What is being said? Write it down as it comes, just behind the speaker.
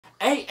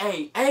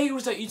Hey,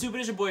 what's up, YouTube?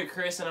 It's your boy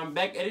Chris, and I'm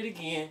back at it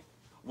again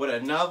with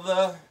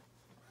another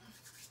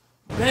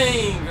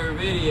banger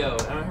video.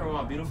 I'm here with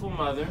my beautiful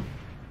mother.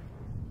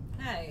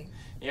 Hey.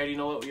 You already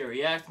know what we are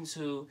reacting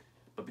to,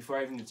 but before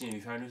I even continue,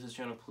 if you are new to this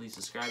channel, please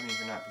subscribe, and if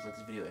you're not, please like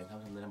this video and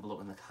comment down below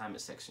in the comment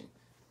section.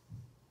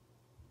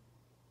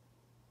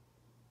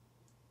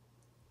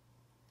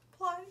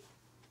 Play.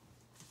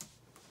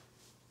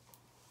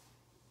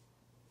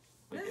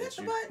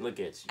 Look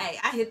at you. Hey,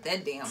 I hit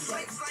that damn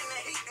button.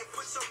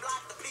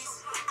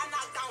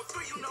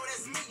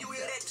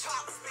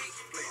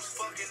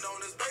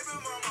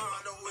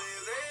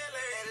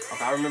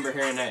 Okay, I remember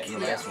hearing that in the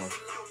last one.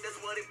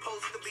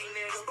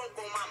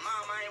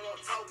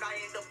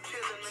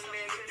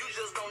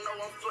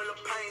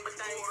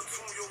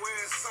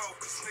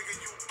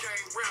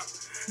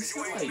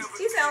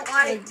 He sound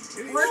like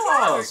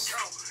Ross.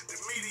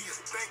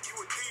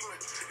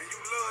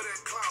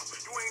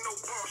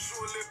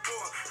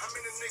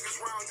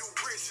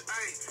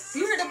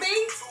 You hear the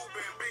beat?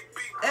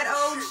 That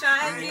old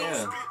shine beat?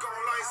 Yeah.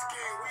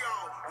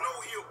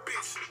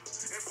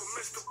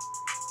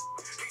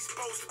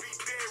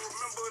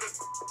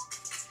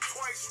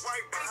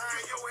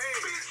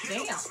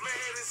 Damn.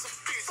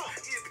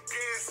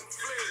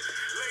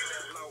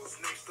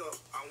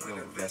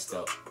 No, messed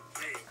up.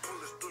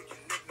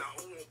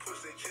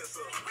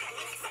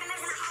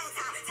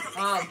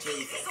 Oh,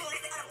 Jesus.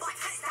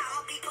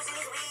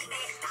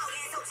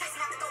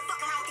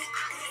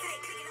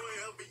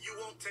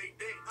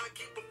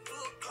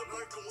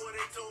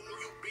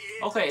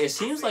 Okay, it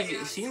seems like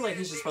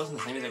he's just posting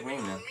the same exact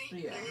name now.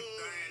 Yeah.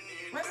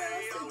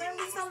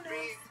 Remember something?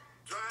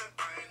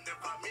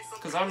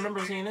 Cause I remember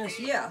seeing this.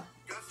 Yeah.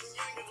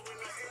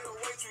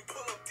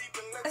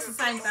 It's the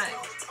same thing.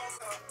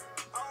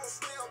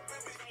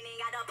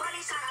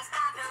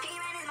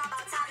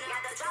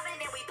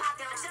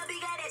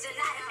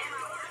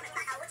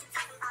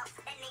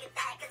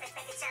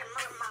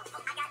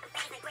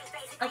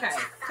 Okay,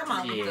 come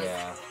on.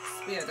 Yeah.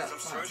 Speed it up.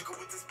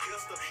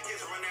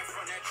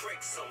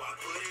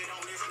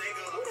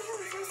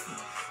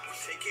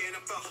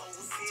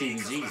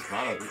 TBG is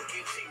probably.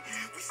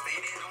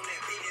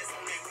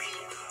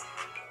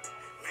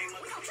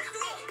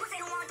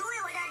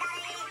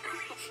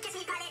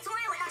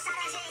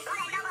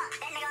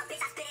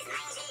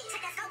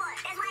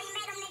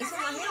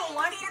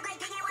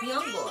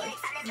 Young boy.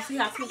 You see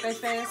how quick they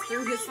fast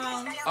through his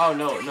song? Oh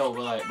no,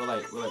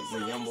 but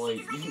with Young Boy,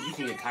 you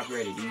can get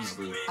copyrighted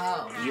easily.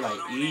 Oh. You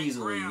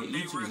easily.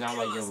 YouTube is not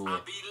like Young Boy.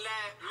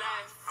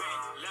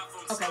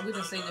 Okay, we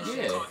done seen this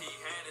shit. Yeah.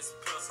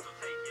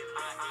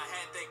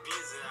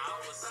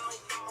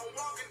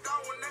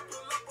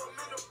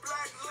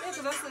 Yeah,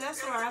 cause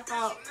that's where I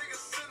thought.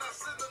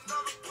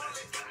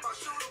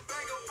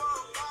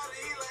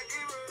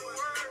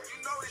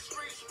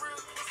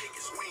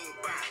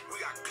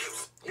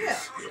 Yeah.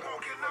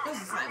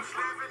 This is like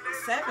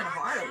 7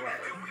 harder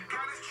words.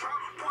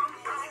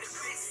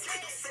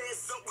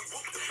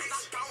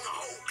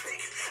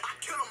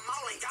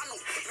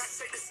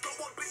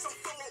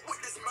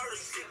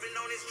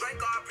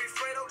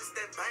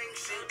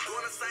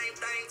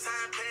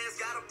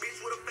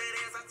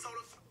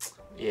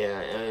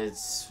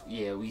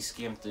 Yeah, we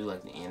skimmed through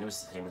like the end. It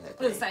was the same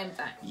exact It was thing. the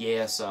same thing.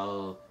 Yeah,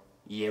 so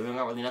yeah, we don't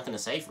got really nothing to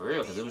say for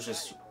real because it was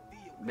just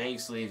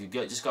basically if you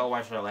just go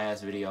watch our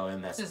last video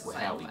and that's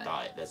how we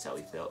thought. That's how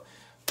we felt.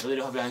 I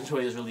really hope y'all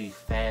enjoyed this really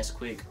fast,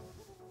 quick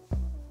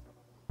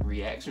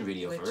reaction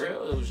video for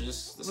real. It was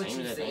just the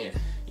same as that thing.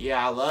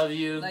 Yeah, I love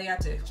you. Love y'all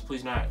too.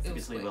 Please not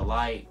forget to leave a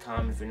like,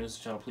 comment if you're new to the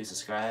channel. Please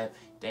subscribe.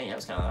 Dang, that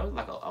was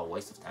like a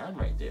waste of time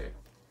right there.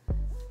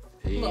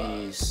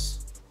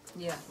 Peace.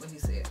 Yeah, what he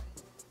said.